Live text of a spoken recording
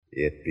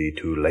It be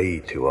too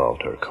late to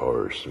alter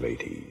course,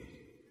 mateys,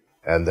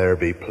 and there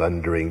be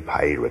plundering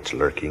pirates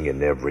lurking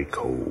in every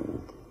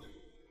cove.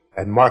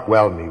 And mark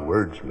well me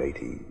words,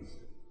 mateys,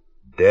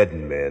 dead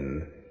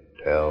men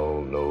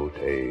tell no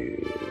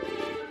tales.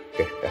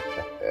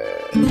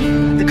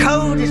 The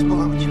code is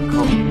more what you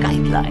call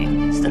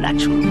guidelines than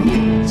actual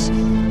rules.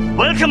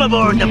 Welcome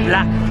aboard the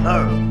Black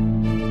Pearl.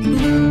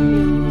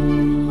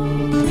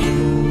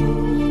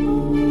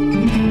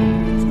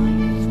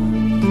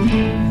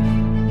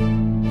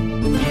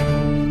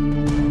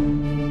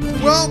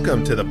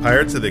 Welcome to the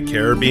Pirates of the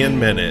Caribbean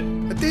Minute,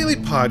 a daily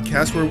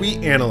podcast where we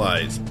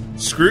analyze,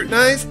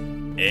 scrutinize,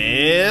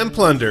 and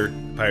plunder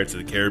Pirates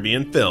of the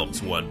Caribbean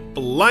films, one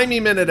blimey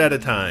minute at a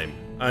time.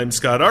 I'm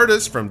Scott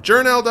Artis from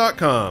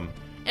Journal.com.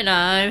 And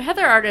I'm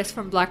Heather Artis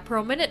from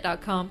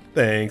BlackPearlMinute.com.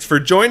 Thanks for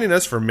joining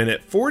us for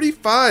minute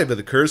 45 of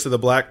The Curse of the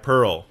Black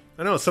Pearl.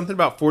 I know, something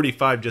about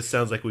 45 just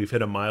sounds like we've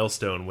hit a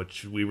milestone,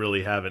 which we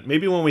really haven't.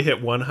 Maybe when we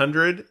hit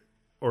 100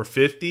 or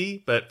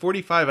 50, but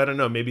 45, I don't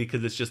know, maybe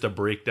because it's just a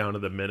breakdown of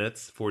the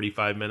minutes.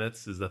 45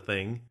 minutes is the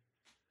thing.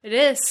 It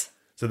is.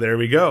 So there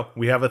we go.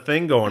 We have a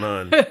thing going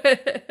on.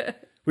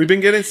 We've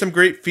been getting some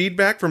great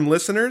feedback from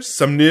listeners,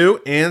 some new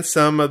and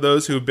some of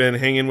those who've been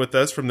hanging with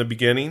us from the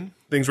beginning.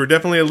 Things were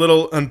definitely a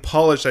little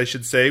unpolished, I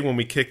should say, when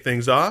we kicked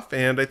things off,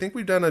 and I think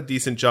we've done a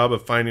decent job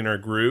of finding our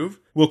groove.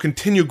 We'll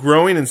continue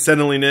growing and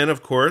settling in,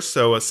 of course,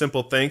 so a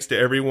simple thanks to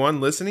everyone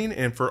listening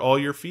and for all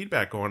your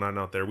feedback going on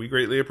out there. We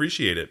greatly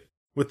appreciate it.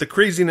 With the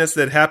craziness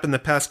that happened the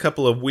past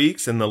couple of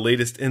weeks and the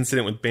latest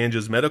incident with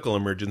Banjo's medical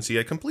emergency,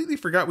 I completely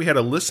forgot we had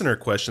a listener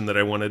question that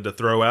I wanted to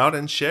throw out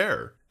and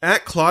share.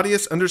 At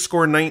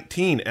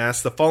Claudius_19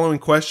 asked the following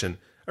question.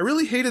 I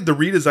really hated the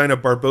redesign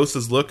of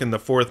Barbossa's look in the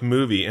fourth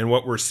movie and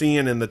what we're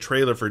seeing in the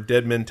trailer for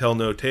Dead Men Tell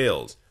No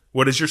Tales.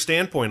 What is your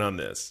standpoint on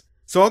this?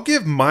 So I'll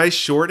give my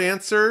short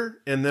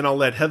answer, and then I'll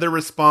let Heather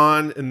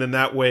respond, and then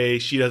that way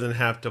she doesn't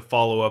have to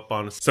follow up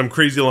on some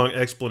crazy long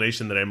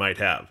explanation that I might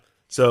have.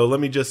 So let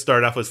me just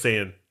start off with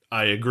saying,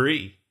 I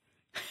agree.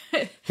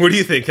 What do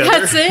you think, Heather?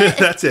 That's it?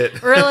 That's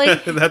it. Really?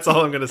 That's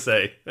all I'm going to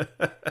say.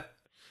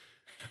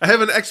 I have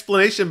an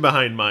explanation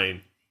behind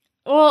mine.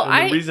 Well,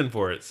 and the reason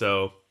for it,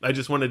 so I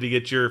just wanted to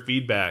get your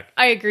feedback.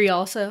 I agree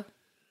also.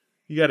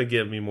 You got to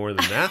give me more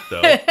than that,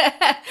 though.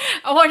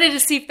 I wanted to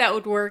see if that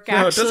would work,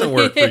 actually. No, it doesn't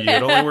work for you.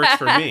 It only works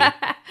for me.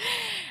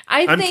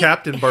 I'm think...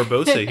 Captain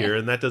Barbossa here,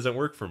 and that doesn't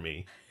work for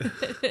me.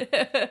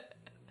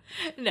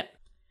 No.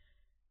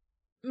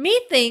 Me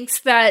thinks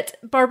that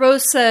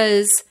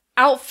Barbossa's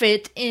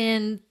outfit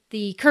in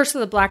The Curse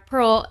of the Black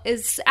Pearl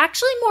is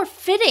actually more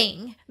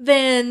fitting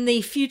than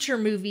the future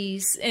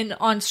movies in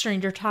On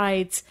Stranger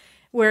Tides,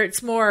 where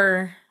it's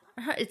more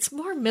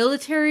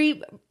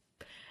military.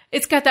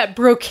 It's got that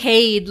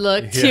brocade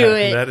look to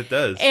it. That it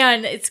does.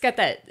 And it's got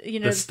that,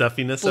 the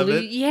stuffiness of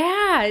it.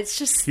 Yeah, it's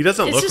just... He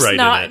doesn't look right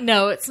in it.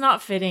 No, it's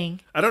not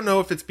fitting. I don't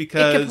know if it's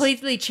because... It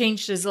completely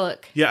changed his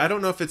look. Yeah, I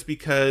don't know if it's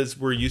because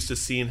we're used to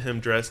seeing him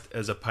dressed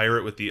as a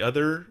pirate with the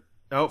other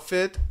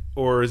outfit,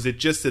 or is it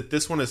just that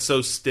this one is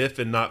so stiff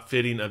and not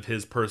fitting of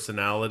his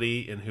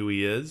personality and who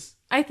he is?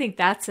 I think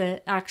that's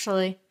it,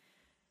 actually.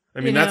 I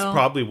mean, that's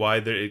probably why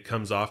it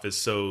comes off as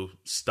so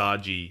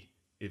stodgy,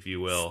 if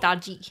you will.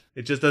 Stodgy.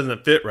 It just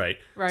doesn't fit right.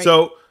 Right.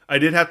 So I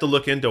did have to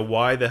look into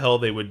why the hell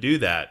they would do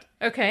that.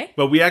 Okay.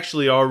 But we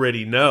actually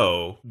already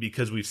know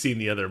because we've seen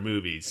the other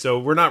movies. So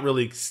we're not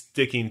really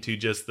sticking to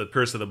just the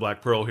Curse of the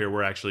Black Pearl here.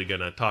 We're actually going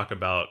to talk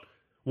about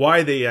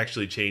why they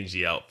actually changed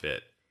the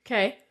outfit.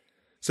 Okay.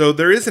 So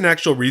there is an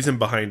actual reason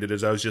behind it,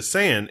 as I was just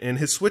saying, and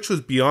his switch was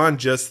beyond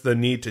just the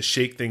need to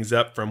shake things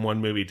up from one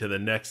movie to the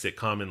next. It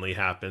commonly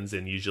happens,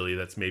 and usually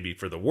that's maybe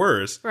for the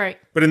worse. Right.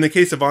 But in the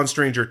case of On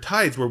Stranger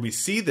Tides, where we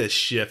see this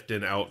shift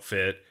in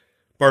outfit,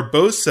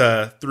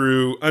 Barbossa,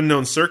 through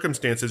unknown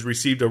circumstances,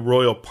 received a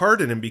royal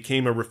pardon and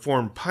became a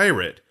reformed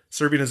pirate,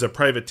 serving as a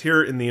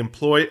privateer in the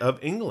employ of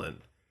England.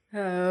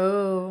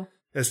 Oh.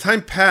 As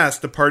time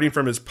passed, departing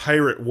from his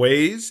pirate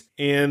ways,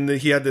 and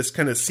he had this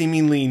kind of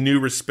seemingly new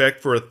respect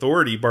for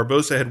authority,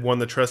 Barbossa had won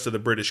the trust of the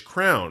British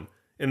crown.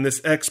 And this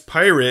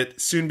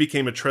ex-pirate soon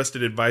became a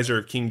trusted advisor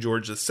of King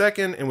George II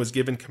and was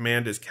given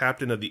command as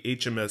captain of the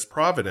HMS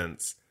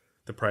Providence,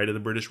 the pride of the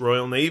British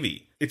Royal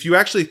Navy. If you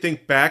actually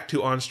think back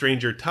to On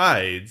Stranger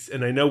Tides,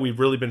 and I know we've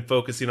really been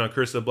focusing on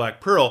Curse of the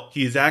Black Pearl,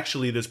 he's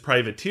actually this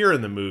privateer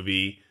in the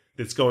movie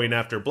that's going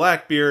after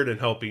Blackbeard and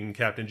helping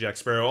Captain Jack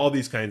Sparrow, all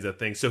these kinds of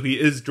things. So he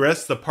is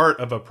dressed the part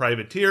of a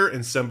privateer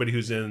and somebody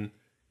who's in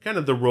kind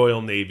of the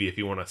Royal Navy, if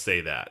you want to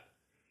say that.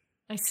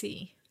 I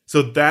see.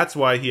 So that's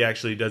why he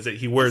actually does it.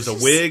 He wears a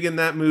wig in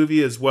that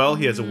movie as well.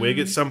 He has a wig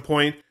at some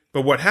point.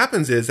 But what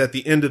happens is, at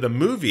the end of the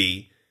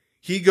movie,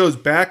 he goes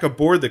back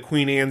aboard the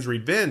Queen Anne's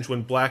Revenge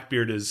when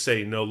Blackbeard is,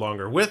 say, no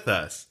longer with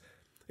us.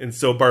 And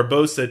so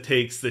Barbossa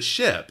takes the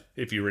ship,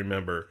 if you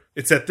remember.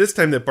 It's at this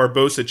time that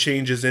Barbossa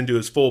changes into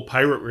his full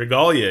pirate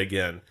regalia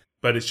again,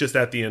 but it's just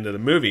at the end of the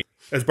movie.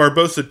 As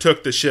Barbossa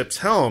took the ship's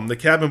helm, the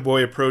cabin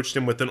boy approached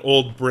him with an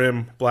old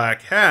brim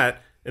black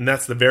hat, and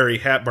that's the very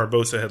hat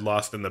Barbossa had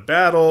lost in the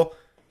battle,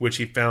 which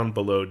he found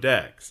below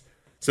decks.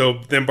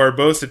 So then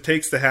Barbossa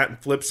takes the hat and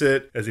flips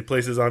it as he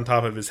places it on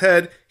top of his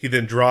head. He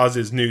then draws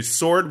his new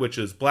sword, which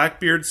is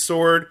Blackbeard's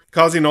sword,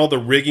 causing all the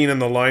rigging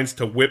and the lines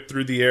to whip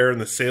through the air and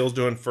the sails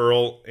to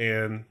unfurl,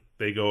 and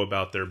they go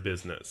about their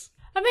business.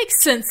 That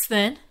makes sense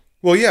then.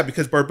 Well, yeah,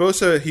 because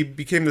Barbossa, he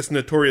became this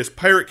notorious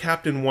pirate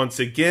captain once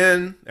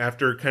again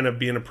after kind of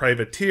being a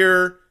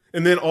privateer.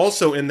 And then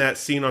also in that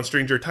scene on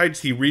Stranger Tides,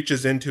 he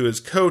reaches into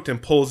his coat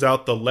and pulls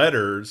out the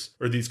letters,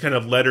 or these kind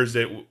of letters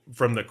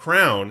from the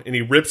crown, and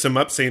he rips them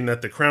up saying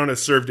that the crown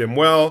has served him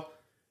well,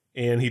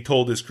 and he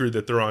told his crew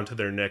that they're on to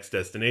their next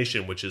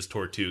destination, which is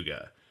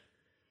Tortuga.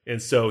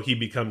 And so he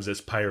becomes this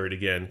pirate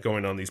again,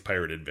 going on these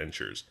pirate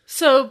adventures.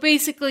 So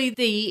basically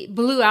the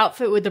blue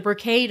outfit with the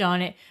brocade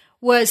on it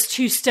was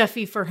too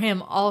stuffy for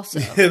him also.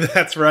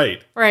 That's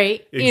right.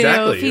 Right? Exactly. You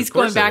know, if he's Of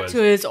course going back it was.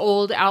 to his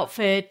old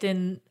outfit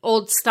and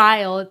old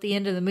style at the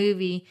end of the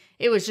movie,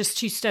 it was just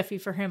too stuffy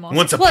for him also.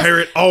 Once a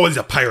pirate, always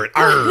a pirate.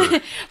 Arr!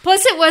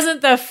 Plus it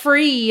wasn't the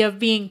free of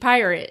being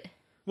pirate.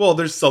 Well,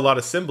 there's a lot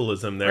of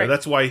symbolism there. Right.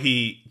 That's why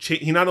he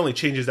not only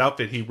changed his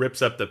outfit, he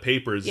rips up the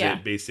papers Yeah.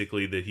 that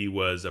basically that he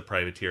was a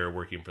privateer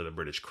working for the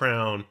British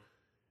Crown,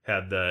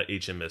 had the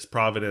HMS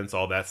Providence,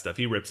 all that stuff.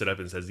 He rips it up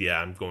and says, yeah,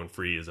 I'm going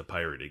free as a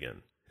pirate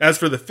again. As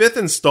for the 5th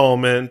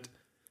installment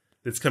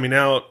that's coming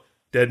out,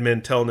 Dead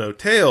Men Tell No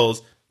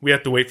Tales, we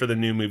have to wait for the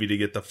new movie to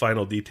get the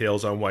final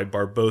details on why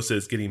Barbossa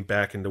is getting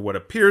back into what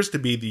appears to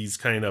be these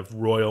kind of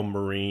Royal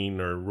Marine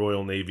or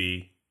Royal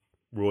Navy,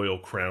 Royal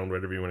Crown,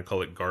 whatever you want to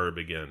call it, garb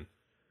again.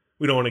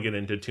 We don't want to get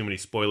into too many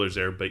spoilers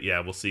there, but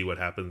yeah, we'll see what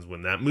happens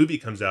when that movie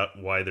comes out,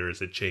 why there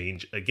is a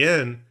change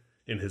again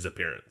in his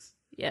appearance.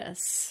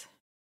 Yes.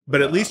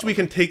 But at least we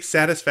can take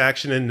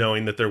satisfaction in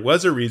knowing that there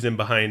was a reason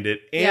behind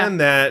it and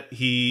that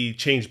he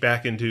changed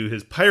back into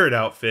his pirate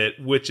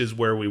outfit, which is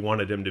where we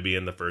wanted him to be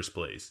in the first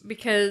place.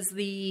 Because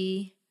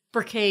the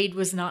brocade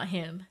was not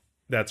him.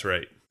 That's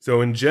right. So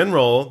in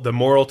general, the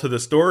moral to the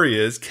story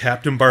is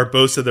Captain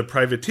Barbossa the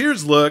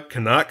privateer's look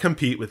cannot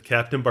compete with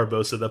Captain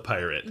Barbossa the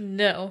pirate.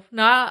 No,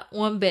 not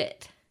one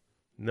bit.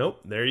 Nope,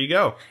 there you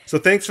go. So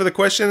thanks for the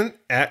question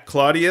at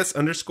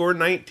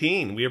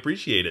Claudius_19. We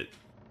appreciate it.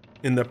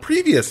 In the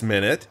previous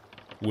minute,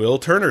 Will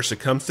Turner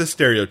succumbs to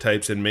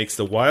stereotypes and makes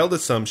the wild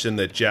assumption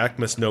that Jack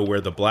must know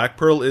where the Black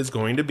Pearl is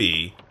going to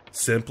be,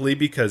 simply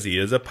because he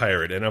is a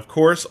pirate, and of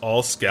course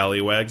all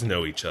scallywags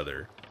know each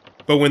other.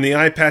 But when the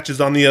eye patch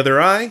is on the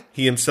other eye,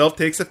 he himself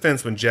takes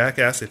offense when Jack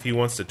asks if he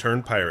wants to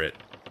turn pirate.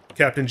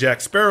 Captain Jack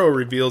Sparrow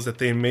reveals that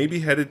they may be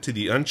headed to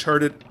the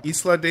uncharted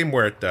Isla de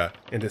Muerta,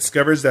 and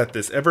discovers that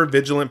this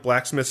ever-vigilant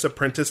blacksmith's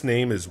apprentice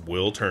name is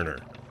Will Turner.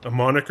 A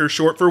moniker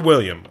short for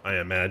William, I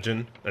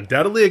imagine.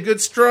 Undoubtedly a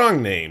good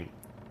strong name.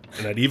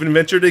 And I'd even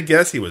venture to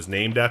guess he was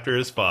named after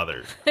his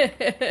father.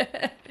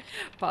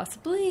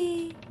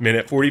 Possibly.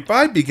 Minute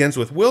 45 begins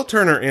with Will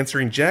Turner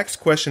answering Jack's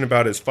question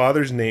about his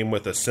father's name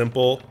with a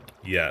simple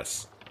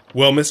yes.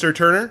 Well, Mr.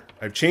 Turner,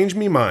 I've changed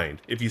me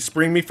mind. If you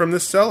spring me from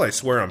this cell, I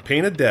swear on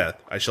pain of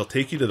death, I shall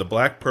take you to the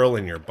Black Pearl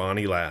and your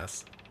bonny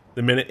lass.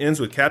 The minute ends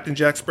with Captain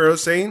Jack Sparrow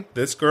saying,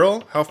 this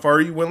girl, how far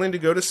are you willing to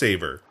go to save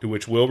her? To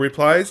which Will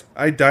replies,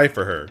 I'd die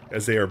for her,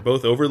 as they are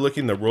both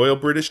overlooking the Royal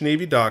British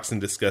Navy docks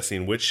and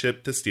discussing which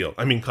ship to steal.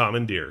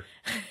 Commandeer.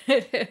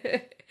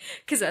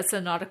 Because that's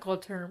a nautical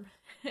term.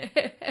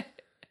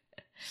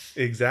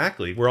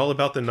 Exactly. We're all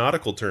about the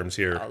nautical terms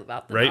here. All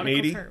about the right, nautical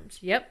matey? terms.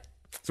 Yep.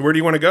 So where do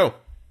you want to go?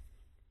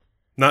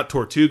 Not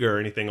Tortuga or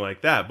anything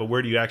like that, but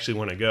where do you actually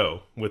want to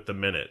go with the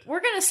minute?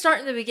 We're going to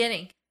start in the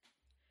beginning.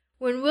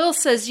 When Will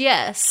says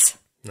yes.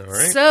 All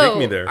right, So, take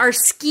me there. our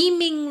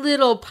scheming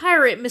little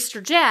pirate,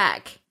 Mr.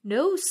 Jack,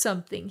 knows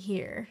something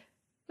here.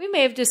 We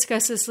may have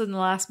discussed this in the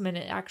last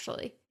minute,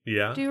 actually.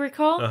 Yeah? Do you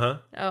recall? Uh-huh.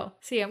 Oh,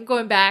 see, I'm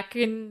going back,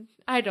 and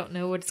I don't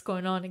know what's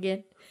going on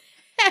again.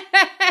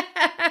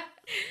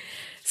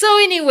 So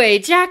anyway,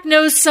 Jack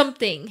knows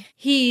something.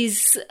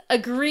 He's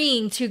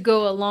agreeing to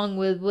go along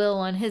with Will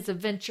on his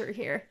adventure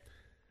here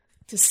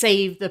to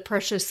save the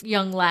precious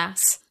young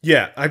lass.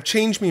 Yeah, I've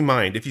changed me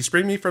mind. If you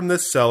spring me from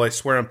this cell, I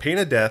swear on pain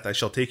of death, I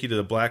shall take you to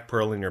the Black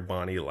Pearl and your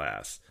bonny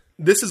lass.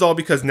 This is all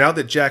because now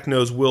that Jack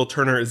knows Will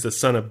Turner is the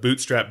son of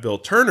Bootstrap Bill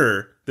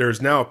Turner, there's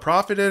now a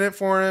profit in it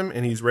for him,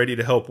 and he's ready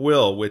to help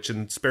Will, which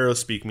in Sparrow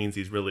speak means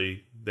he's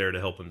really there to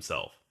help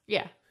himself.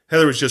 Yeah.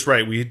 Heather was just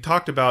right. We had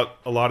talked about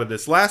a lot of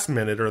this last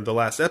minute or the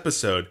last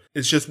episode.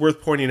 It's just worth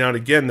pointing out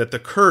again that the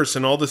curse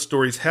and all the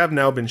stories have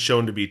now been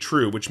shown to be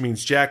true, which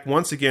means Jack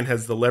once again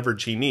has the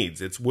leverage he needs.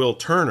 It's Will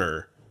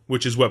Turner,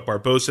 which is what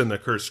Barbossa and the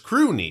cursed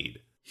crew need.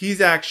 He's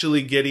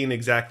actually getting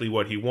exactly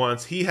what he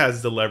wants. He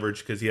has the leverage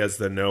because he has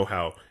the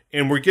know-how.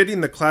 And we're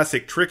getting the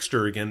classic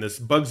trickster again, this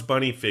Bugs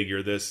Bunny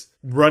figure, this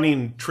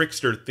running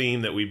trickster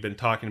theme that we've been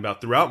talking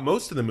about throughout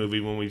most of the movie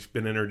when we've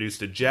been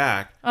introduced to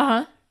Jack.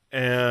 Uh-huh.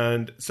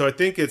 And so I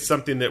think it's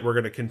something that we're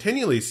going to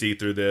continually see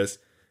through this.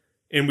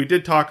 And we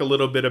did talk a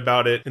little bit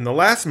about it in the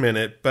last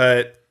minute,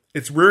 but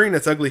it's rearing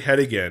its ugly head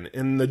again.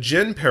 In the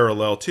Jinn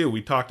parallel, too,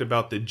 we talked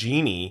about the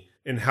genie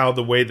and how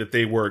the way that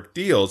they work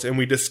deals. And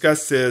we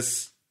discussed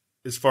this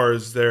as far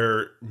as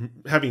they're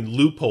having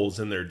loopholes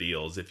in their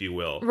deals, if you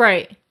will.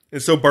 Right.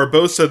 And so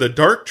Barbossa, the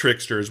dark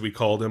trickster, as we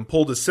called him,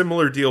 pulled a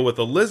similar deal with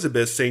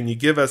Elizabeth, saying, you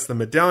give us the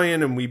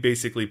medallion and we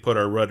basically put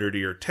our rudder to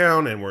your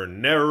town and we're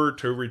never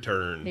to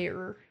return.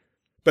 Never.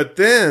 But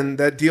then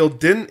that deal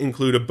didn't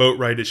include a boat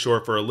ride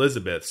ashore for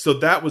Elizabeth. So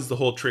that was the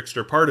whole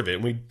trickster part of it.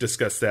 And we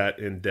discussed that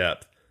in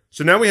depth.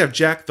 So now we have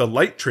Jack the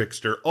light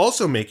trickster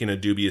also making a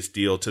dubious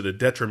deal to the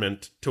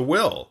detriment to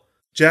Will.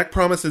 Jack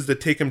promises to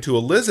take him to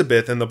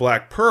Elizabeth and the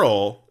Black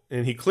Pearl,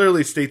 and he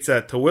clearly states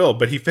that to Will,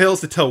 but he fails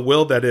to tell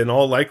Will that in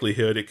all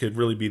likelihood it could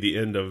really be the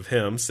end of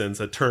him, since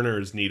a turner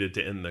is needed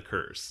to end the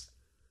curse.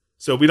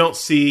 So we don't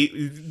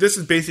see, this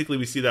is basically,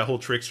 we see that whole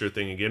trickster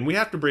thing again. We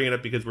have to bring it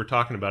up because we're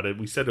talking about it.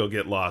 We said it'll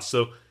get lost.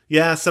 So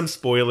yeah, some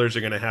spoilers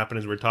are going to happen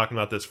as we're talking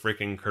about this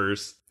freaking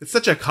curse. It's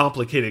such a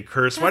complicated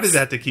curse. Why does that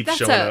have to keep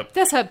showing up?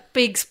 That's a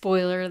big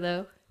spoiler,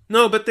 though.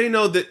 No, but they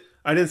know that.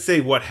 I didn't say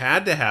what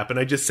had to happen.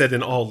 I just said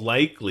in all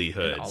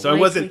likelihood.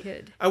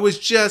 I was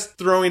just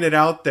throwing it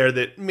out there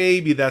that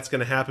maybe that's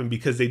going to happen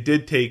because they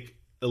did take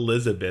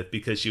Elizabeth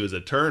because she was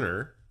a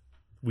turner.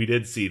 We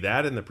did see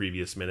that in the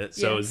previous minute.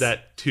 So Is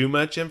that too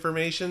much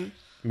information?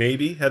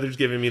 Maybe. Heather's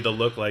giving me the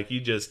look like you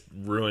just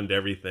ruined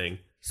everything.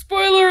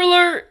 Spoiler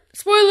alert!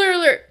 Spoiler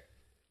alert!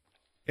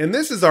 And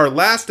this is our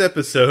last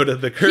episode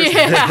of the Curse.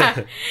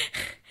 Yeah.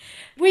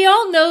 We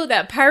all know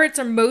that pirates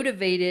are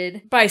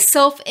motivated by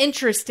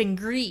self-interest and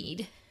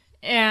greed.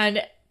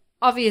 And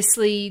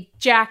obviously,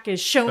 Jack is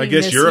showing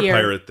this here. I guess you're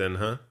a pirate then,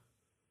 huh?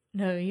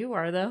 No, you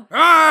are, though.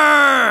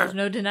 There's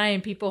no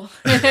denying people.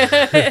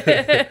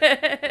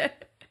 I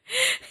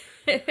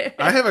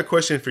have a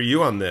question for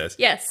you on this.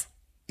 Yes.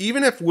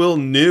 Even if Will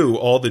knew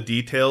all the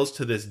details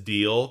to this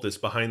deal, this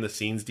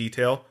behind-the-scenes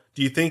detail,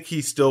 do you think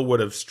he still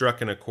would have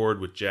struck an accord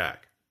with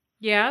Jack?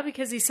 Yeah,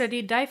 because he said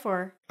he'd die for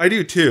her. I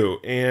do too.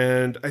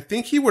 And I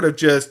think he would have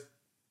just,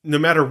 no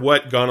matter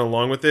what, gone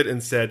along with it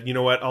and said, you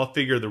know what, I'll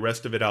figure the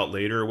rest of it out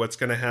later, what's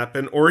going to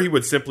happen. Or he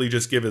would simply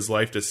just give his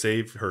life to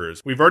save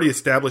hers. We've already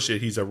established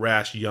it. He's a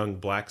rash young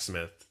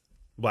blacksmith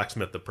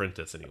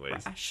apprentice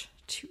anyways. Rash.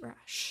 Too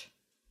rash.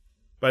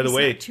 By the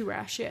way, not too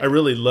rash yet. I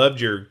really loved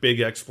your big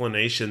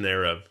explanation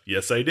there of,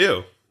 yes, I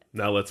do.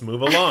 Now let's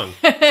move along.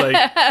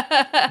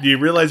 It's like, do you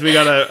realize we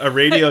got a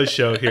radio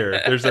show here?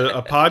 There's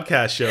a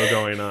podcast show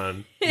going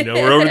on. You know,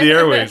 we're over the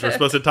airwaves. We're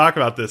supposed to talk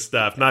about this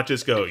stuff, not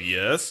just go,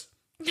 yes,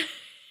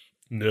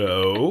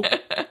 no,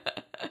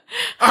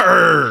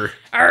 arr.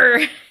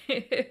 Arr.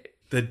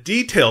 The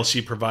details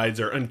she provides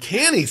are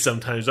uncanny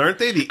sometimes, aren't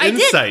they? The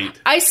insight.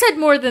 I said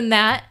more than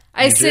that.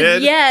 I said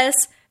did? yes,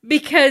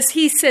 because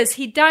he says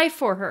he'd die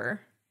for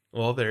her.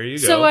 Well, there you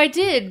go. So I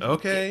did.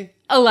 Okay.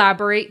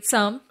 Elaborate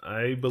some.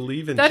 I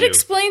believe in that you.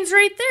 Explains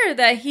right there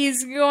that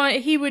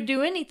he would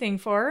do anything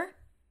for her.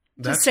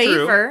 That's to save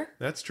true. her.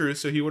 That's true.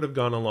 So he would have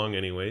gone along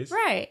anyways.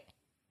 Right.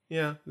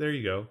 Yeah, there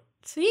you go.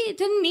 See, it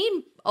didn't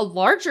need a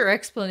larger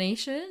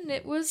explanation.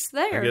 It was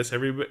there. I guess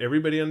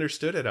everybody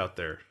understood it out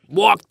there.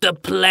 Walk the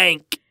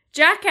plank.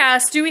 Jack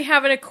asks, do we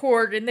have an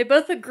accord? And they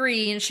both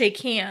agree and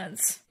shake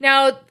hands.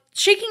 Now,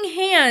 shaking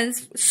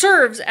hands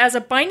serves as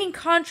a binding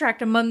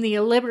contract among the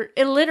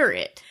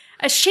illiterate.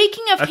 A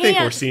shaking of hands. I think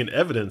we're seeing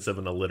evidence of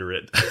an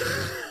illiterate.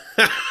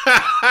 I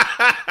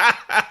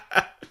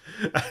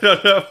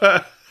don't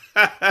know.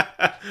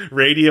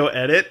 Radio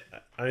edit?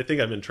 I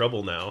think I'm in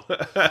trouble now.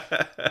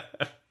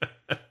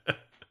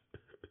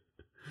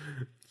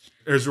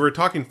 As we're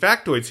talking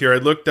factoids here, I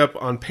looked up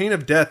on pain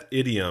of death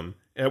idiom.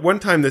 At one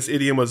time, this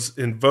idiom was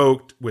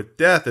invoked with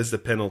death as the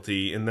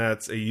penalty, and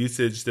that's a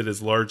usage that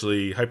is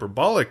largely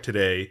hyperbolic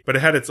today, but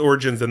it had its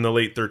origins in the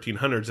late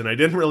 1300s, and I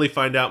didn't really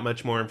find out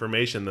much more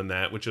information than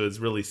that, which was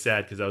really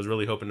sad because I was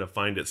really hoping to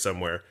find it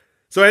somewhere.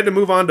 So I had to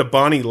move on to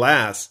Bonnie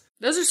Lass.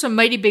 Those are some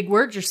mighty big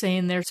words you're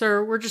saying there,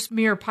 sir. We're just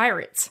mere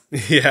pirates.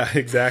 Yeah,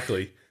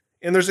 exactly.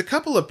 And there's a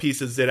couple of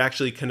pieces that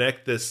actually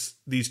connect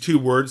these two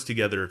words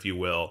together, if you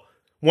will.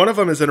 One of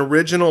them is an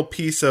original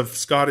piece of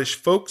Scottish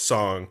folk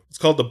song. It's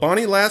called the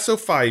Bonnie Lass o'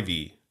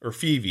 Fyvie, or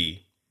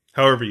Phoebe,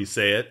 however you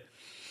say it.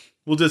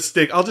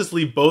 I'll just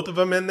leave both of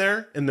them in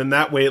there, and then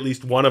that way at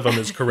least one of them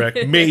is correct.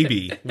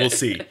 Maybe. We'll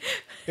see.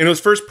 And it was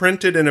first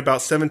printed in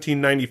about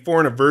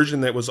 1794 in a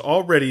version that was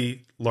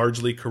already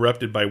largely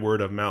corrupted by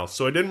word of mouth.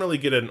 So I didn't really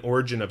get an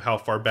origin of how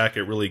far back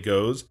it really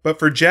goes. But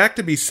for Jack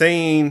to be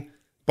saying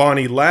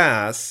Bonnie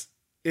Lass,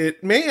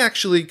 it may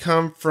actually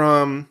come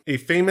from a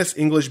famous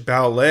English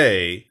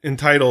ballet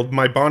entitled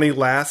My Bonnie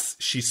Lass,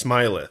 She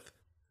Smileth,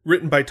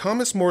 written by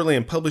Thomas Morley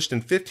and published in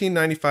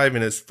 1595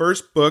 in his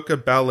first book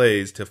of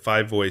ballets to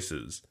 5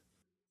 voices.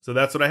 So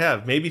that's what I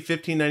have. Maybe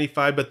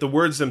 1595, but the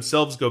words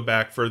themselves go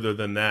back further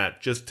than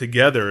that. Just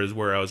together is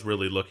where I was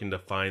really looking to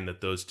find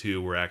that those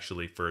two were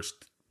actually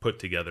first put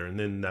together. And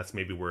then that's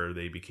maybe where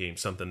they became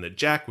something that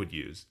Jack would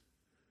use.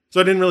 So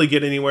I didn't really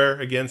get anywhere.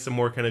 Again, some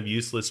more kind of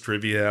useless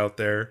trivia out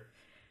there.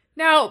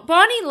 Now,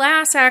 Bonnie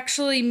Lass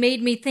actually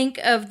made me think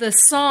of the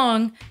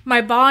song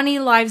My Bonnie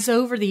Lies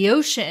Over the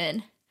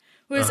Ocean,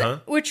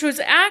 which was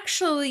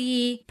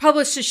actually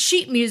published as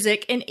sheet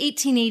music in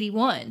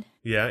 1881.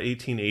 Yeah,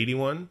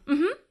 1881?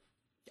 Mm-hmm.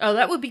 Oh,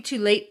 that would be too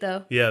late,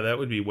 though. Yeah, that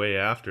would be way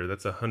after.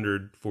 That's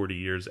 140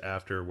 years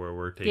after where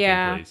we're taking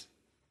Yeah. place.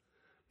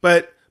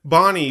 But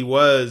Bonnie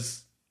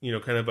was,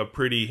 kind of a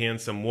pretty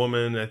handsome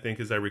woman, I think,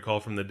 as I recall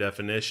from the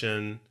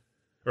definition.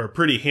 Or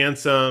pretty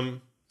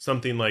handsome,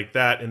 something like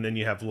that. And then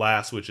you have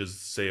lass, which is,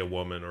 say, a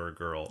woman or a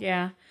girl.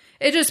 Yeah.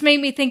 It just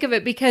made me think of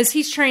it because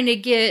he's trying to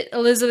get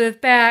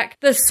Elizabeth back.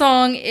 The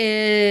song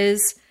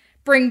is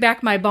Bring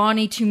Back My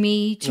Bonnie to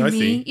Me, I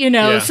see. Yeah.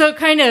 Yeah. So it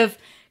kind of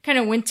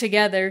went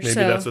together. Maybe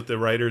so that's what the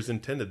writers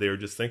intended. They were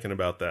just thinking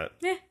about that.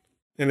 Yeah.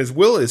 And as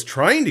Will is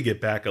trying to get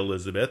back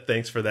Elizabeth,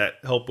 thanks for that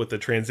help with the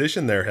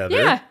transition there, Heather.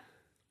 Yeah.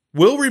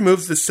 Will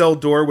removes the cell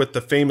door with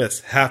the famous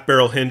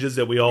half-barrel hinges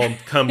that we all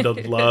come to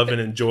love and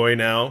enjoy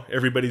now.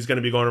 Everybody's going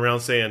to be going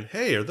around saying,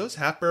 hey, are those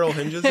half-barrel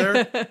hinges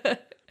there?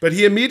 But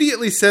he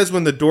immediately says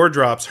when the door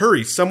drops,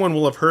 hurry, someone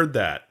will have heard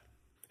that.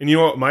 And you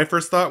know what my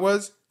first thought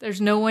was?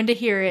 There's no one to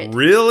hear it.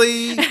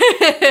 Really?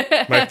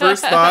 My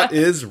first thought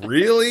is,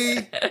 really?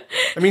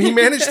 I mean, he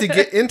managed to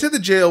get into the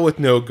jail with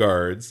no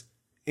guards.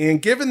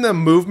 And given the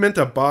movement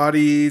of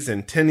bodies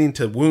and tending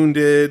to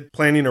wounded,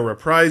 planning a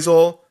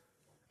reprisal,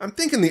 I'm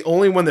thinking the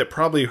only one that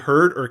probably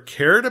heard or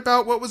cared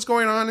about what was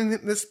going on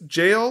in this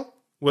jail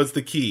was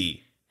the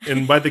key.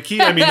 And by the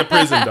key, I mean the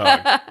prison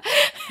dog.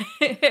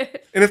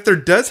 And if there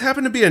does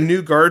happen to be a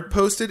new guard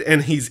posted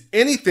and he's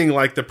anything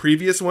like the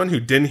previous one who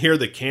didn't hear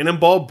the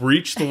cannonball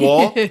breach the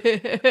wall,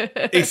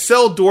 a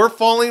cell door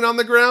falling on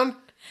the ground,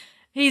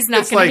 He's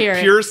not it's going like to hear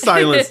it. pure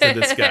silence to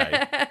this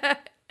guy.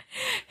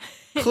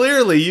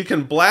 Clearly, you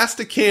can blast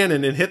a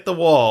cannon and hit the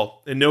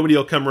wall and nobody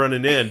will come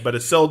running in, but a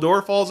cell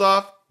door falls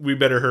off, we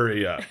better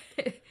hurry up.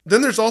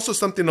 Then there's also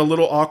something a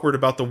little awkward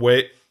about the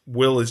way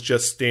Will is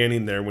just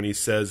standing there when he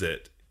says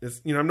it.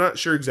 It's, I'm not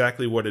sure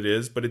exactly what it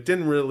is, but it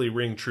didn't really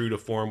ring true to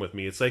form with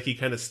me. It's like he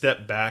kind of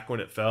stepped back when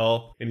it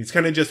fell, and he's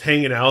kind of just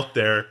hanging out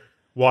there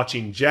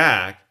watching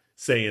Jack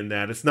saying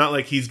that. It's not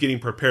like he's getting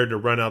prepared to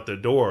run out the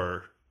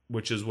door,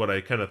 which is what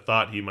I kind of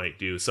thought he might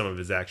do, some of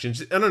his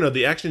actions. I don't know,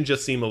 the actions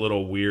just seem a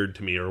little weird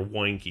to me, or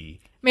wanky.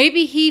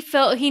 Maybe he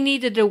felt he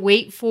needed to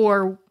wait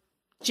for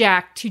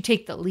Jack to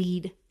take the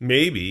lead.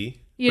 Maybe.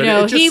 You But know,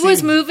 it just he was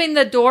seemed- moving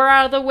the door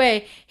out of the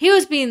way. He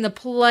was being the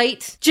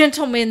polite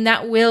gentleman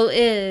that Will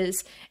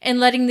is and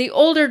letting the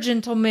older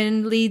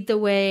gentleman lead the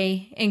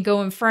way and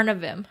go in front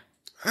of him.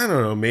 I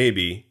don't know,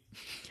 maybe.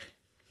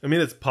 I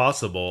mean, it's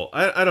possible.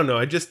 I don't know.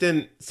 I just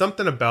didn't...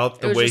 Something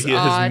about the was way just his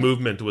odd.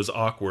 movement was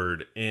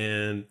awkward,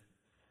 and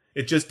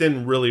it just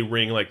didn't really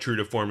ring like true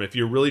to form. If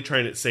you're really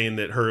trying to saying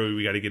that, hurry,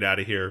 we got to get out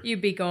of here,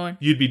 You'd be going.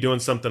 you'd be doing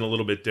something a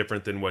little bit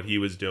different than what he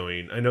was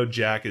doing. I know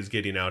Jack is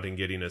getting out and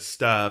getting his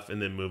stuff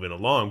and then moving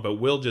along, but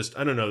Will just,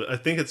 I don't know. I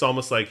think it's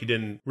almost like he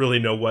didn't really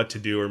know what to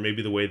do, or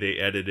maybe the way they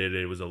edited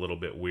it was a little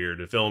bit weird.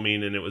 The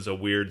filming, and it was a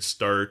weird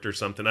start or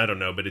something. I don't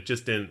know, but it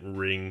just didn't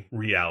ring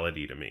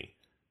reality to me.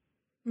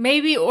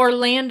 Maybe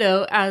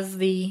Orlando, as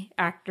the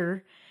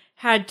actor,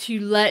 had to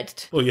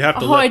let... Well, you have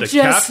to let the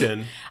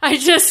captain... I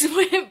just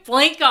went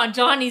blank on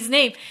Johnny's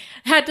name.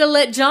 Had to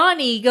let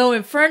Johnny go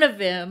in front of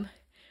him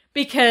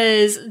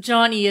because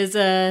Johnny is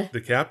a The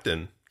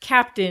captain.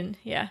 captain.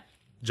 Yeah.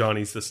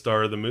 Johnny's the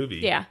star of the movie.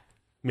 Yeah.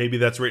 Maybe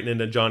that's written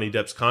into Johnny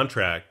Depp's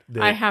contract.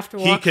 That I have to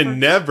He walk can first.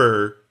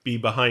 never be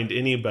behind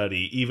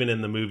anybody, even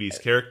in the movie's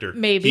character.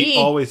 Maybe. He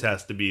always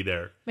has to be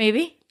there.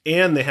 Maybe.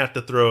 And they have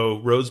to throw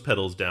rose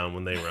petals down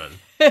when they run.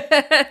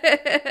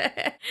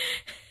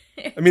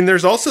 I mean,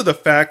 there's also the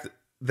fact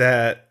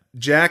that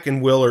Jack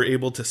and Will are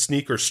able to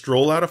sneak or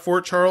stroll out of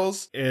Fort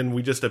Charles, and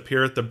we just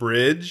appear at the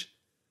bridge.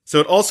 So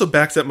it also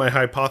backs up my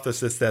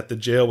hypothesis that the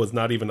jail was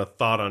not even a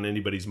thought on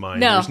anybody's mind.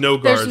 No. There's no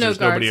guards, there's guards,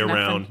 nobody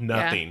around,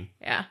 nothing.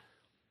 Yeah.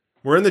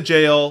 We're in the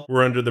jail,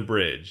 we're under the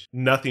bridge.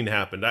 Nothing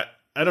happened.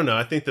 I don't know.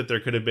 I think that there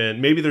could have been,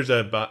 maybe there's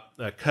a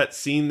cut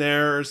scene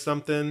there or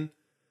something,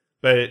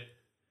 but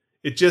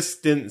it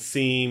just didn't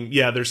seem,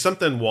 there's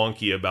something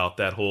wonky about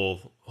that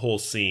whole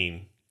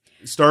scene.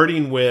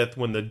 Starting with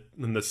when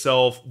the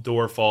cell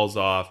door falls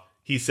off,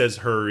 he says,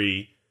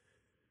 hurry.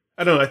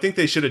 I don't know. I think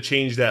they should have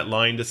changed that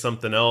line to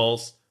something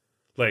else.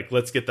 Like,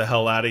 let's get the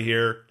hell out of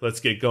here. Let's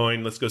get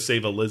going. Let's go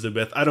save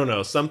Elizabeth. I don't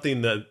know.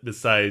 Something that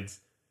besides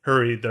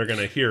hurry, they're going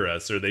to hear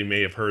us, or they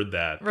may have heard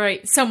that.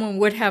 Right. Someone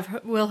will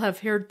have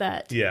heard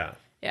that. Yeah.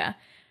 Yeah.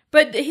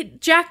 But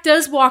Jack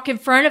does walk in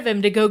front of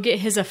him to go get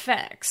his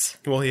effects.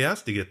 Well, he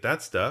has to get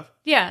that stuff.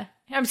 Yeah.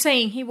 I'm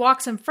saying he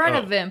walks in front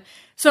of him.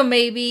 So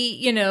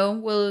maybe,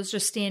 Will is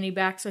just standing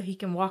back so he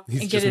can walk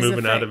He's and get just his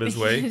moving out of his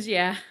way?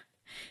 Yeah.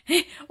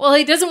 Well,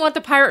 he doesn't want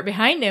the pirate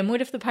behind him.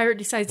 What if the pirate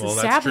decides Well,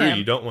 to that's stab true. him?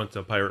 You don't want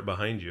the pirate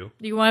behind you.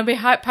 Do you want to be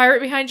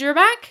pirate behind your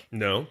back?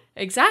 No.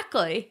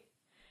 Exactly.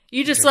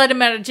 You just let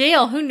him out of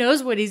jail. Who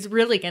knows what he's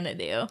really going to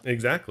do?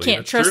 Exactly. Can't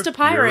That's trust true. a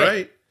pirate. You're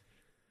right.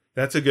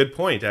 That's a good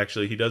point,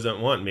 actually. He doesn't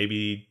want.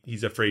 Maybe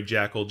he's afraid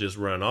Jack will just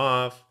run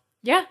off.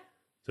 Yeah.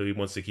 So he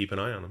wants to keep an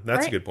eye on him. That's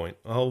a Right. good point.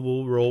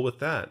 We'll roll with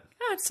that.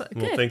 That's good.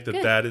 We'll think that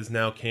good. that is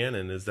now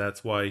canon, is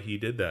that's why he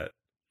did that.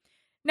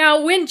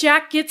 Now, when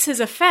Jack gets his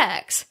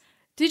effects,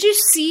 did you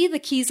see the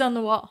keys on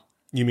the wall?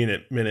 You mean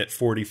at minute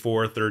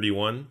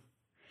 44:31?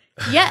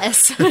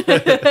 Yes.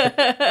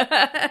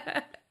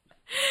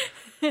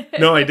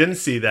 No, I didn't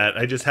see that.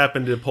 I just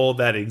happened to pull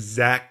that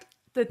exact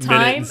The minute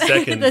time, and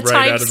second the right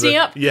time out of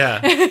stamp.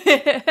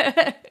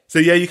 Yeah. So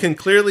yeah, you can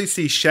clearly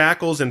see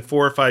shackles and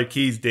 4 or 5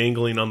 keys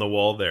dangling on the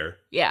wall there.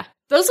 Yeah.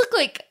 Those look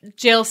like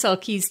jail cell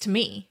keys to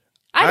me.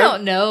 I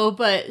don't know,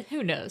 but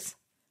who knows?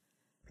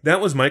 That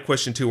was my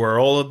question too. Are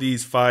all of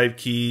these 5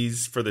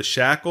 keys for the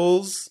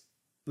shackles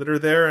that are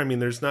there? I mean,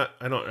 there's not.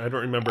 I don't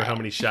remember how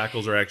many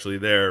shackles are actually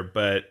there,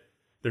 but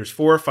there's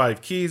 4 or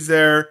 5 keys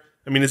there.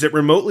 I mean, is it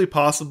remotely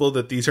possible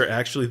that these are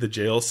actually the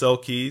jail cell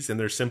keys and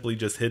they're simply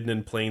just hidden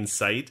in plain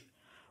sight?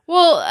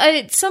 Well,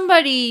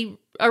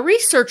 a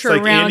researcher It's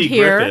like around Andy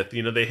here, Griffith.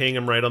 You know, they hang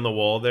them right on the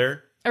wall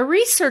there. a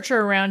researcher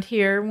around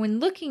here, when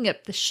looking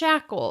up the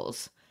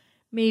shackles,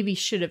 maybe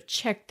should have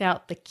checked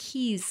out the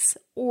keys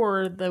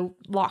or the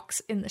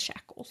locks in the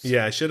shackles.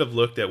 Yeah, I should have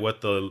looked at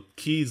what the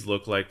keys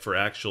look like for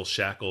actual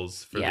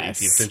shackles for Yes.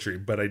 the 18th century,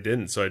 but I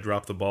didn't, so I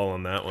dropped the ball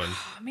on that one.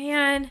 Oh,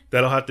 man.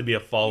 That'll have to be a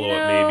follow-up, You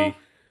know- maybe.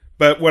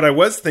 But what I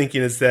was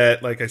thinking is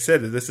that, like I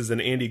said, this is an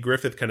Andy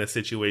Griffith kind of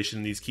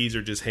situation. These keys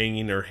are just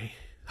hanging or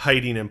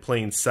hiding in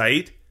plain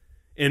sight.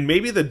 And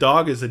maybe the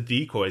dog is a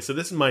decoy. So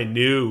this is my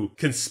new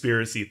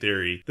conspiracy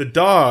theory. The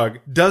dog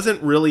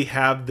doesn't really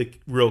have the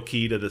real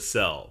key to the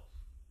cell.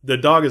 The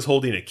dog is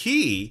holding a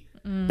key,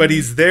 but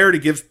he's there to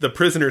give the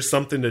prisoners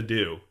something to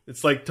do.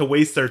 It's like to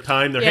waste their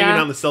time. They're hanging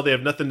out in the cell. They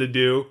have nothing to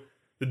do.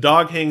 The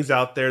dog hangs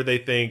out there. They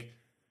think,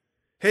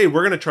 hey,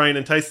 we're going to try and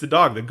entice the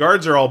dog. The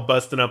guards are all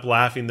busting up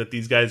laughing that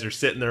these guys are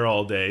sitting there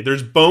all day.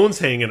 There's bones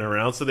hanging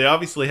around, so they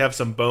obviously have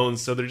some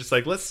bones. So they're just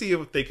like, let's see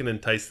if they can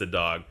entice the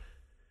dog.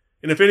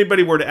 And if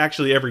anybody were to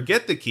actually ever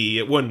get the key,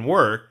 it wouldn't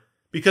work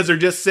because they're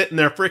just sitting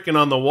there freaking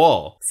on the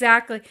wall.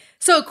 Exactly.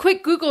 So, a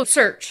quick Google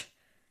search.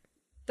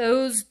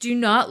 Those do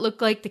not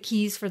look like the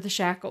keys for the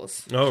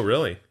shackles. Oh,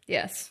 really?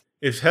 Yes.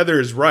 If Heather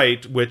is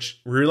right,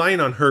 which relying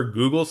on her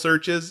Google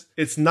searches,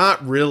 it's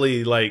not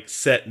really like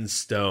set in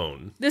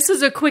stone. This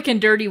is a quick and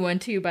dirty one,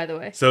 too, by the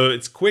way. So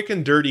it's quick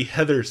and dirty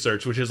Heather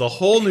search, which is a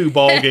whole new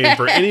ballgame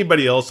for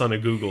anybody else on a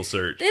Google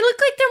search. They look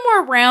like they're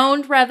more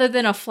round rather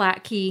than a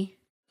flat key.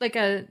 Like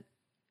a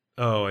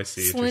Oh, I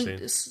see what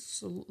you're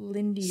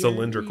saying.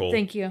 Cylindrical.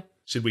 Thank you.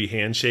 Should we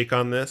handshake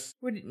on this?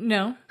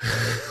 No.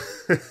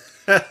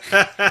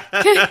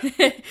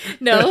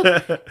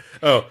 No.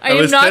 Oh, I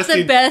am not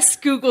the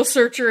best Google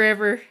searcher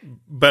ever.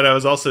 But I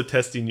was also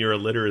testing your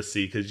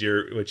illiteracy because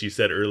what you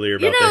said earlier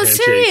about the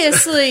handshakes.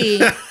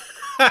 Seriously.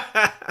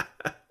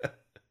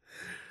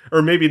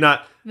 Or maybe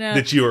not No.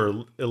 that you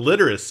are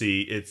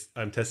illiteracy.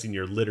 I'm testing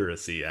your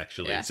literacy,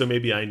 actually. Yeah. So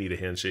maybe I need a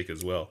handshake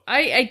as well.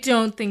 I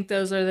don't think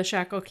those are the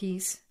shackle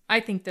keys. I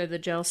think they're the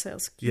jail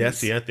cells keys. Yeah,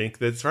 see, I think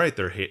that's right.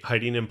 They're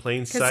hiding in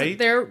plain sight,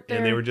 they're-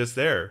 and they were just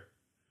there.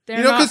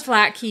 They're not 'cause-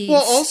 flat keys.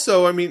 Well,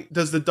 also, I mean,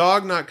 does the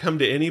dog not come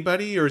to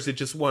anybody, or is it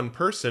just one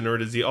person, or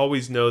does he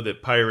always know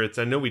that pirates?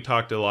 I know we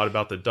talked a lot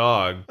about the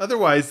dog.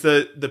 Otherwise,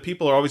 the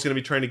people are always going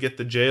to be trying to get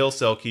the jail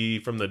cell key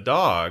from the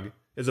dog,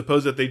 as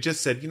opposed that they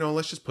just said,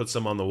 let's just put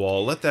some on the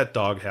wall. Let that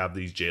dog have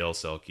these jail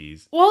cell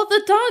keys. Well,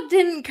 the dog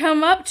didn't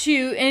come up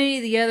to any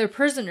of the other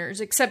prisoners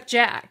except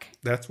Jack.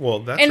 That's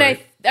And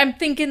right. I'm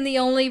thinking the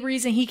only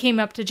reason he came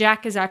up to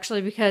Jack is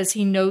actually because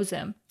he knows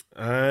him.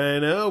 I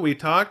know, we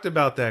talked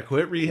about that.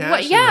 Quit rehashing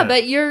Well, yeah, that.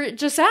 but you're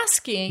just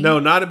asking. No,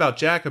 not about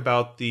Jack,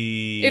 about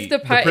the If the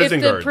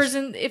prison guards.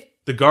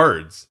 The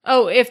guards.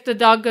 if the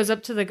dog goes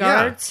up to the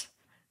guards,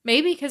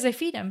 maybe because they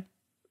feed him.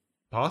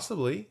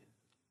 Possibly.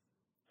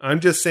 I'm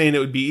just saying it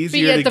would be But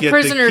easier yet to the get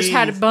prisoners the keys.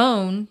 had a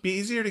bone. Be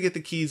easier to get the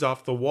keys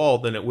off the wall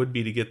than it would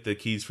be to get the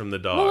keys from the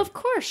dog. Well, of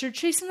course, you're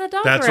chasing the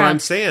dog That's around. what I'm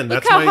saying.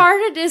 Look That's how my-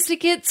 hard it is to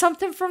get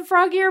something from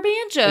Froggy or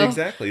Banjo.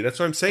 Exactly. That's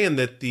what I'm saying.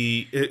 That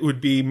it would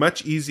be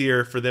much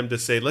easier for them to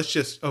say,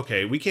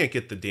 we can't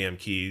get the damn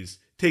keys.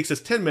 Takes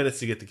us 10 minutes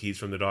to get the keys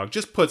from the dog.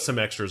 Just put some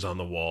extras on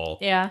the wall.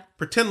 Yeah.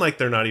 Pretend like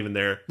they're not even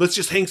there. Let's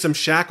just hang some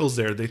shackles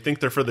there. They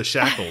think they're for the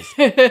shackles.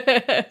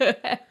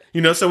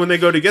 So when they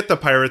go to get the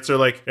pirates, they're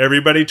like,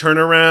 everybody turn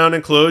around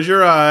and close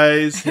your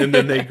eyes. And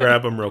then they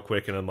grab them real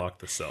quick and unlock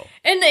the cell.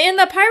 And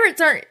the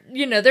pirates aren't,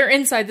 they're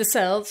inside the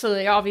cell, so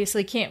they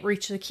obviously can't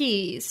reach the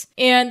keys.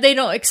 And they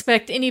don't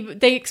expect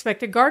they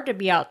expect a guard to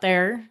be out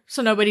there,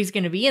 so nobody's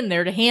going to be in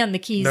there to hand the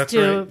keys That's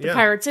to right, the yeah.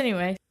 pirates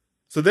anyway.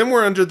 So then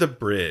we're under the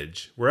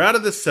bridge. We're out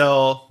of the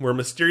cell. We're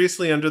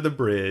mysteriously under the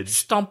bridge.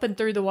 Stomping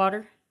through the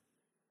water.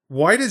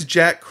 Why does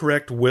Jack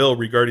correct Will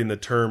regarding the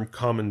term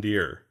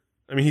commandeer?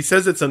 I mean, he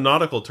says it's a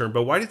nautical term,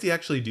 but why does he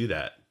actually do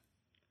that?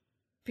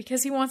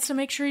 Because he wants to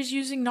make sure he's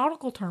using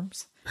nautical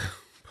terms.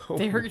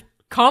 They're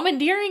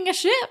commandeering a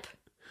ship.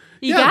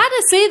 You Yeah.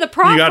 gotta say the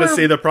proper... You got to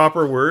say the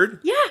proper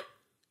word? Yeah.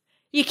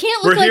 You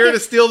can't look We're like here to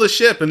steal the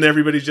ship, and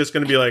everybody's just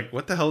going to be like,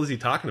 what the hell is he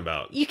talking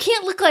about? You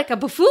can't look like a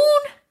buffoon.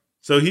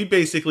 So he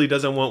basically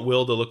doesn't want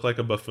Will to look like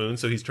a buffoon,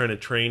 so he's trying to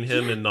train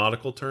him in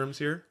nautical terms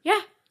here?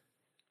 Yeah.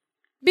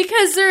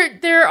 Because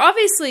they're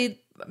obviously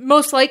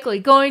most likely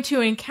going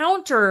to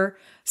encounter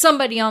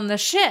somebody on the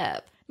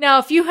ship. Now,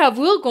 if you have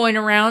Will going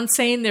around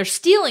saying they're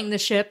stealing the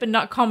ship and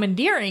not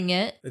commandeering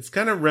it, It's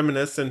kind of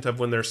reminiscent of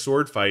when they're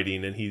sword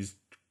fighting, and he's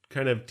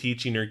kind of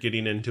teaching or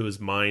getting into his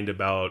mind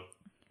about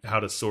how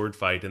to sword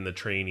fight and the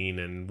training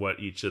and what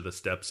each of the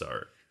steps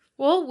are.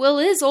 Well, Will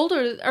is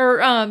older,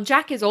 or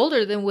Jack is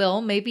older than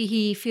Will. Maybe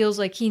he feels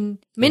like he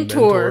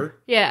mentor.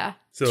 Yeah.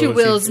 So to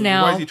Will's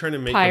now. Why is he trying to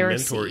make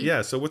piracy. a mentor?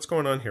 Yeah. So what's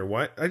going on here?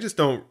 Why? I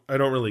don't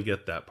really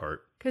get that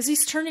part. Because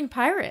he's turning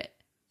pirate.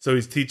 So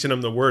he's teaching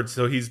him the words.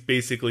 So he is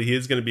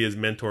going to be his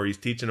mentor. He's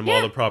teaching him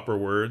all the proper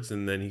words,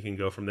 and then he can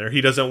go from there.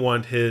 He doesn't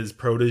want his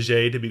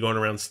protege to be going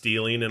around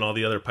stealing, and all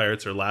the other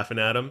pirates are laughing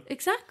at him.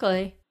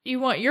 Exactly. You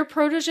want your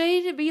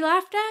protege to be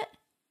laughed at?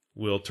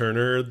 Will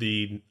Turner,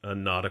 the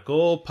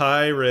nautical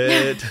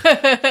pirate,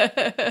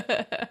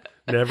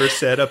 never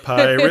said a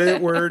pirate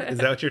word. Is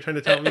that what you're trying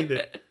to tell me?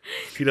 That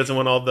he doesn't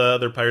want all the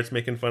other pirates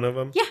making fun of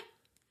him? Yeah.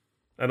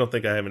 I don't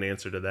think I have an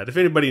answer to that. If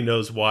anybody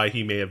knows why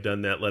he may have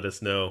done that, let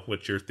us know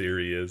what your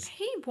theory is.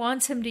 He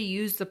wants him to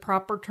use the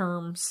proper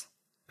terms.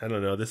 I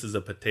don't know. This is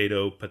a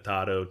potato,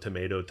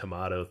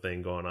 tomato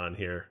thing going on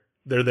here.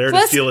 They're there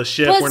to steal a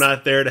ship. We're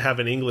not there to have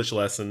an English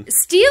lesson.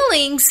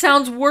 Stealing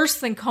sounds worse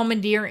than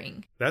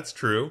commandeering. That's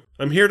true.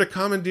 I'm here to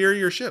commandeer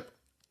your ship.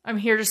 I'm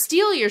here to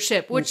steal your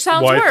ship, which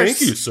sounds worse. Why, thank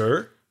you,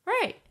 sir.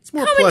 Right. It's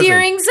more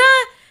Commandeering's,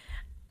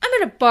 I'm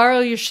going to borrow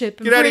your ship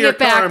and bring it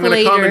back later. I'm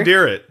going to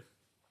commandeer it.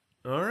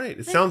 All right.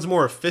 It sounds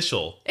more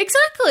official.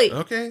 Exactly.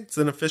 Okay. It's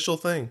an official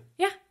thing.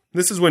 Yeah.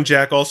 This is when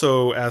Jack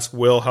also asks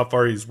Will how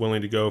far he's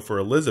willing to go for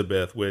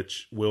Elizabeth,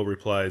 which Will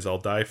replies, I'll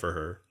die for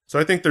her. So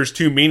I think there's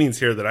two meanings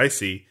here that I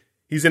see.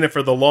 He's in it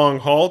for the long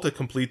haul to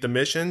complete the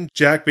mission.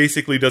 Jack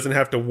basically doesn't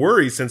have to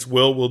worry since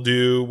Will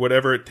do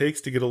whatever it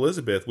takes to get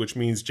Elizabeth, which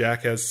means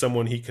Jack has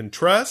someone he can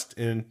trust,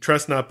 and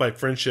trust not by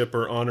friendship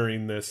or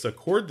honoring this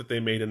accord that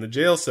they made in the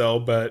jail cell,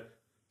 but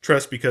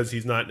trust because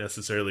he's not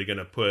necessarily going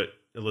to put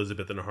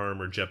Elizabeth in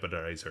harm or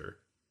jeopardize her.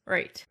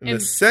 Right. And the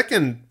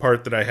second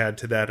part that I had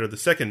to that, or the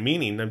second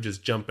meaning, I'm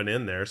just jumping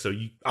in there, so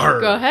you are.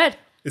 Go ahead.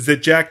 Is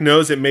that Jack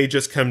knows it may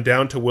just come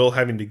down to Will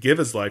having to give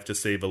his life to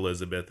save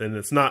Elizabeth. And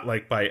it's not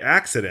like by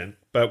accident,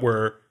 but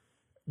where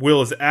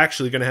Will is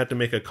actually going to have to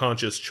make a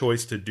conscious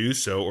choice to do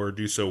so, or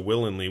do so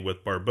willingly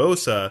with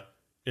Barbossa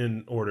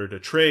in order to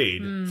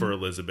trade for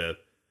Elizabeth.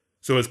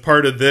 So as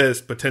part of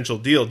this potential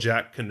deal,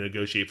 Jack can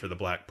negotiate for the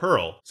Black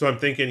Pearl. So I'm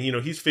thinking,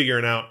 he's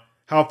figuring out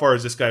how far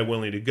is this guy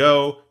willing to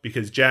go,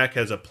 because Jack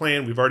has a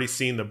plan. We've already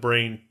seen the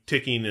brain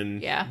ticking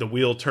and the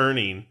wheel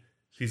turning.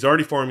 He's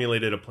already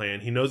formulated a plan.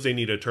 He knows they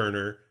need a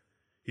turner.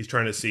 He's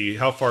trying to see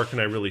how far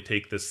can I really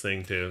take this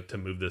thing to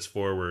move this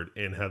forward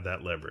and have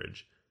that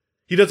leverage.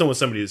 He doesn't want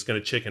somebody that's going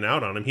to chicken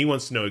out on him. He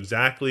wants to know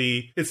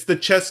exactly. It's the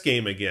chess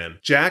game again.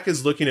 Jack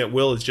is looking at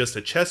Will as just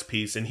a chess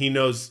piece, and he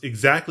knows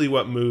exactly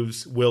what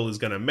moves Will is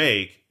going to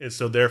make, and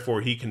so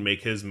therefore he can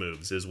make his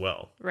moves as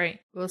well. Right.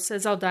 Will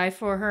says, I'll die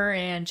for her,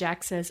 and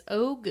Jack says,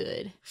 oh,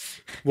 good.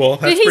 Well,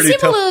 that's Did he pretty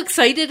seem a little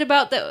excited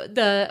about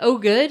the oh,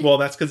 good? Well,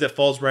 that's because it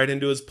falls right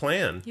into his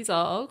plan. He's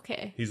all,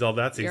 okay. He's all,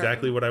 that's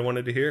exactly what I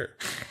wanted to hear.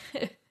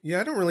 Yeah,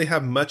 I don't really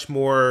have much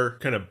more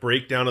kind of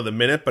breakdown of the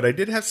minute, but I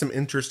did have some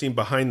interesting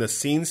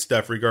behind-the-scenes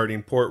stuff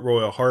regarding Port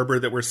Royal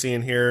Harbor that we're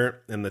seeing here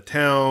in the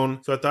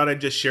town. So I thought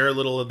I'd just share a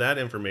little of that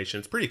information.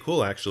 It's pretty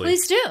cool, actually.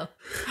 Please do.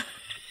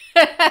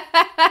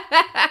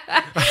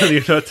 I don't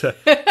even know what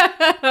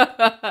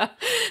to...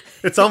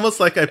 It's almost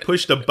like I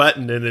pushed a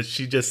button and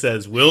she just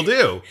says, will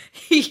do.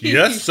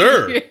 Yes,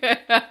 sir.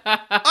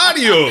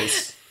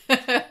 Adios.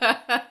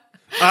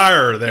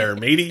 Arr there,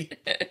 matey.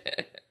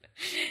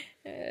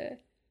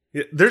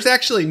 There's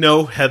actually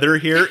no Heather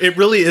here. It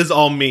really is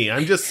all me.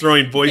 I'm just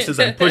throwing voices.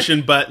 I'm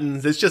pushing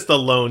buttons. It's just a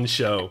lone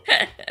show.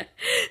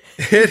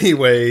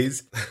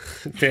 Anyways,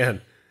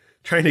 man,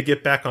 trying to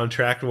get back on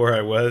track to where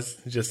I was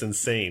is just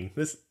insane.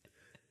 It's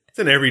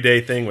an everyday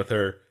thing with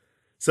her.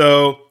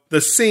 So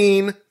the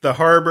scene, the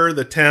harbor,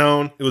 the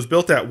town, it was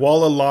built at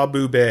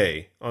Wallalabu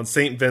Bay on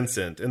St.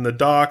 Vincent. And the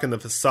dock and the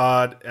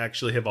facade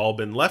actually have all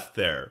been left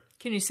there.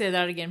 Can you say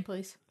that again,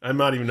 please? I'm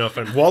not even know if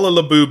I'm...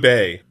 Wallalabu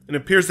Bay. And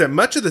it appears that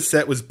much of the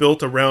set was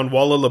built around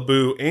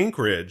Wallalabu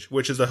Anchorage,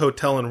 which is a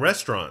hotel and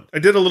restaurant. I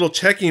did a little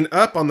checking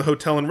up on the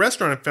hotel and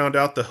restaurant and found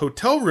out the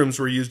hotel rooms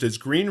were used as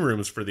green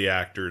rooms for the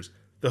actors.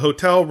 The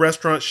hotel,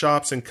 restaurant,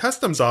 shops, and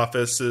customs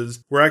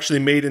offices were actually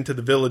made into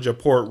the village of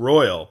Port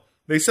Royal.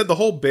 They said the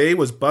whole bay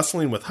was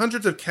bustling with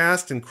hundreds of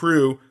cast and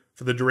crew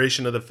for the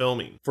duration of the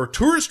filming. For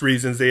tourist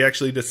reasons, they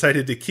actually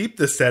decided to keep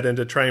the set and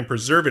to try and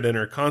preserve it and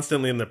are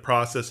constantly in the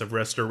process of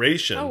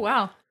restoration. Oh,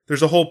 wow.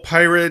 There's a whole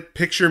pirate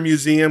picture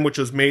museum which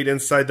was made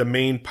inside the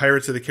main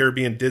Pirates of the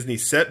Caribbean Disney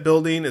set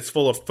building. It's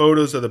full of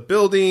photos of the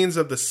buildings,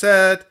 of the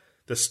set,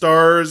 the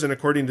stars, and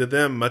according to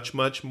them, much,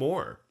 much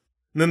more.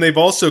 And then they've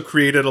also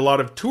created a lot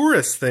of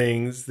tourist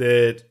things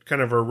that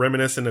kind of are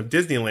reminiscent of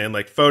Disneyland,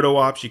 like photo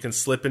ops. You can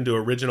slip into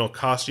original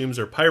costumes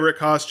or pirate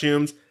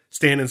costumes,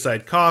 stand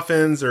inside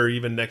coffins, or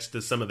even next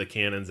to some of the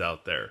cannons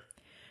out there.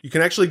 You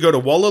can actually go to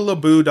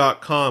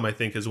wallalabu.com, I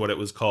think is what it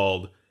was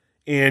called,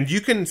 and you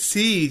can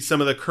see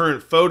some of the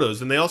current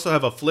photos. And they also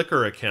have a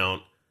Flickr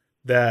account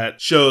that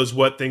shows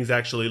what things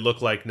actually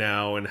look like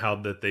now and how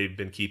that they've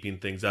been keeping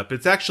things up.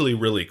 It's actually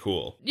really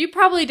cool. You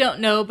probably don't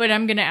know, but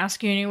I'm going to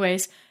ask you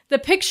anyways. the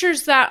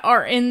pictures that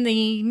are in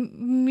the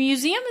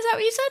museum, is that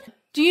what you said?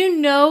 Do you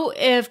know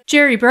if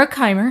Jerry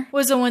Bruckheimer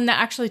was the one that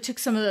actually took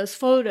some of those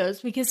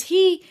photos? Because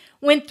he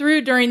went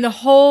through during the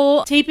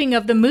whole taping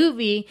of the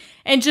movie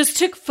and just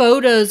took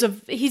photos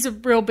of, he's a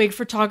real big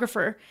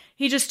photographer.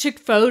 He just took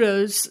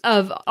photos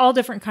of all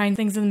different kinds of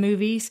things in the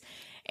movies.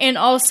 And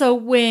also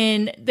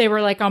when they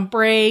were like on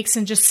breaks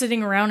and just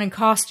sitting around in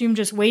costume,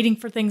 just waiting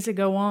for things to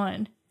go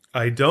on.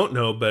 I don't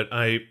know, but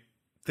I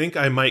think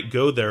I might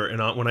go there,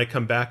 and when I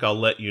come back, I'll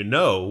let you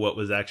know what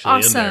was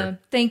actually in there. Awesome.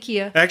 Thank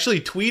you. I actually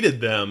tweeted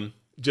them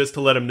just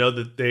to let them know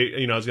that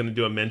they, I was going to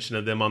do a mention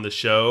of them on the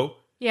show.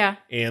 Yeah.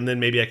 And then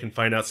maybe I can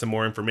find out some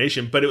more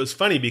information. But it was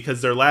funny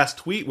because their last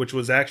tweet, which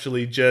was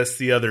actually just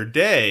the other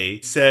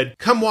day, said,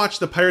 come watch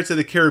the Pirates of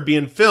the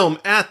Caribbean film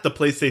at the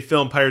place they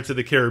filmed Pirates of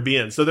the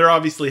Caribbean. So they're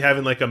obviously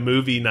having like a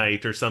movie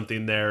night or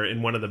something there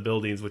in one of the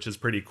buildings, which is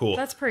pretty cool.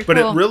 That's pretty cool.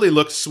 But it really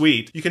looks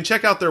sweet. You can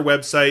check out their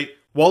website,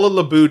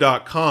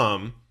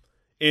 wallalaboo.com.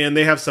 And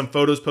they have some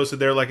photos posted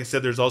there. Like I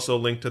said, there's also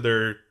a link to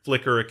their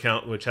Flickr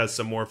account, which has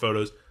some more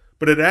photos.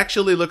 But it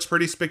actually looks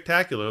pretty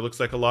spectacular. It looks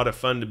like a lot of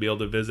fun to be able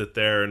to visit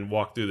there and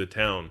walk through the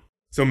town.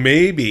 So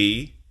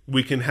maybe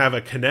we can have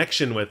a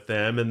connection with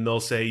them and they'll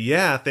say,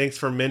 yeah, thanks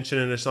for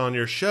mentioning us on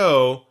your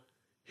show.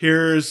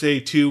 Here's a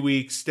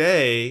 2-week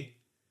stay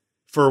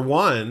for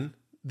one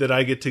that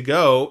I get to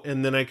go.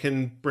 And then I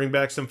can bring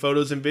back some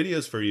photos and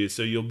videos for you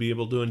so you'll be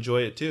able to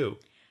enjoy it too.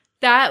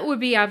 That would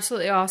be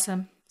absolutely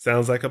awesome.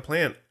 Sounds like a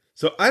plan.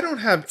 So I don't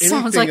have anything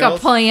Sounds like else.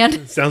 a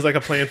plan. Sounds like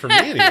a plan for me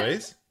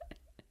anyways.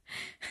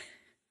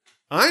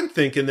 I'm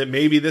thinking that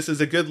maybe this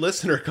is a good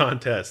listener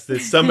contest, that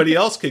somebody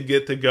else could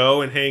get to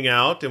go and hang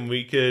out and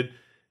we could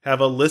have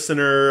a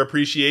listener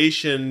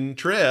appreciation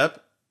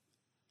trip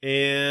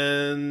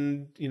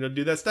and,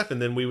 do that stuff.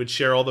 And then we would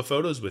share all the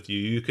photos with you.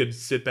 You could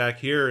sit back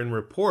here and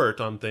report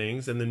on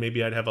things, and then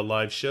maybe I'd have a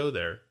live show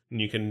there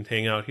and you can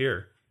hang out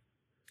here.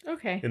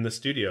 Okay. In the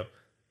studio.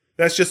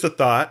 That's just a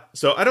thought.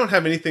 So I don't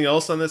have anything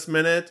else on this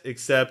minute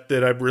except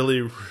that I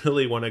really,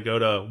 really want to go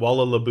to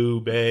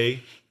Wallalaboo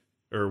Bay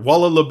or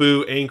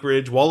Wallalaboo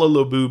Anchorage,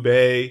 Wallalaboo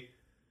Bay,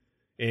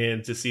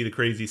 and to see the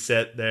crazy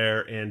set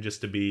there and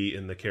just to be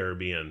in the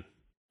Caribbean.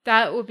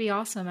 That would be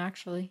awesome,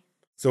 actually.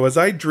 So as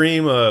I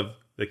dream of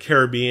the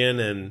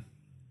Caribbean and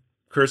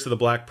Curse of the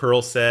Black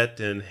Pearl set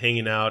and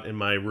hanging out in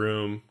my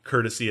room,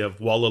 courtesy of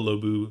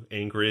Wallalaboo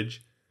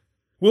Anchorage,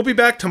 we'll be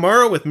back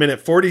tomorrow with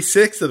minute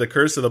 46 of the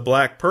Curse of the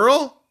Black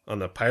Pearl on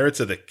the Pirates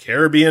of the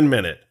Caribbean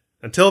Minute.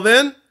 Until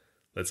then,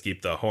 let's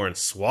keep the horn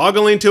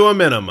swoggling to a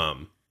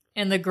minimum.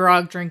 And the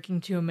grog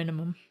drinking to a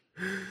minimum.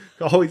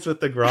 Always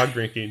with the grog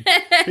drinking.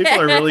 People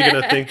are really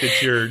going to think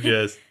that you're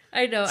just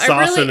I know.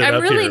 saucing it up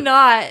I'm really here.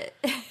 not.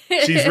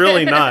 She's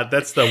really not.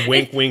 That's the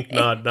wink, wink,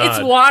 nod, nod.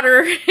 It's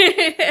water.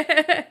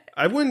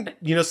 I wouldn't,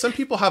 some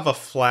people have a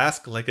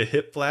flask, like a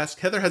hip flask.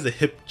 Heather has a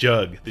hip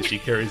jug that she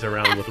carries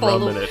around with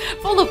rum in it.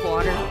 Full of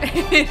water.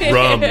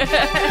 Rum.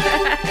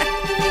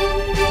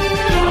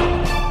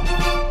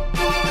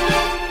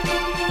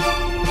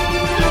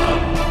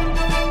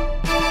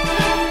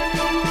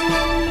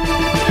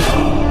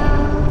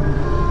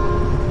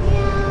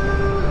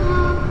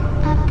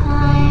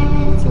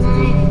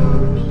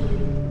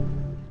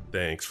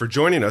 Thanks for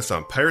joining us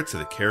on Pirates of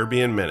the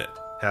Caribbean Minute.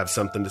 Have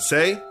something to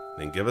say?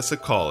 Then give us a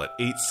call at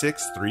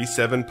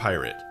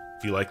 8637-PIRATE.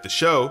 If you like the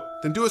show,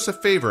 then do us a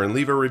favor and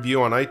leave a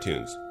review on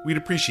iTunes. We'd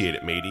appreciate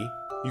it, matey.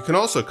 You can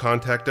also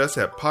contact us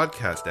at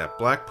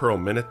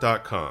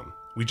podcast@blackpearlminute.com.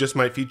 We just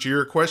might feature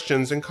your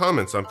questions and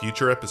comments on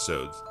future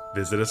episodes.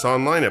 Visit us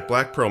online at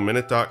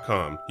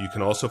blackpearlminute.com. You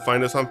can also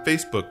find us on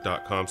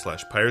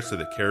facebook.com/Pirates of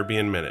the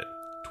Caribbean Minute,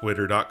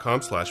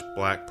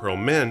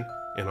 twitter.com/blackpearlmin,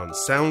 and on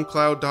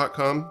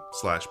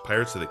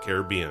soundcloud.com/Pirates of the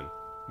Caribbean,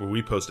 where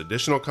we post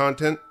additional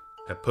content,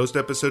 have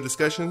post-episode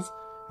discussions,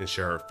 and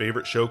share our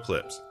favorite show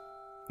clips.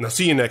 Now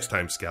see you next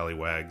time,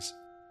 scallywags.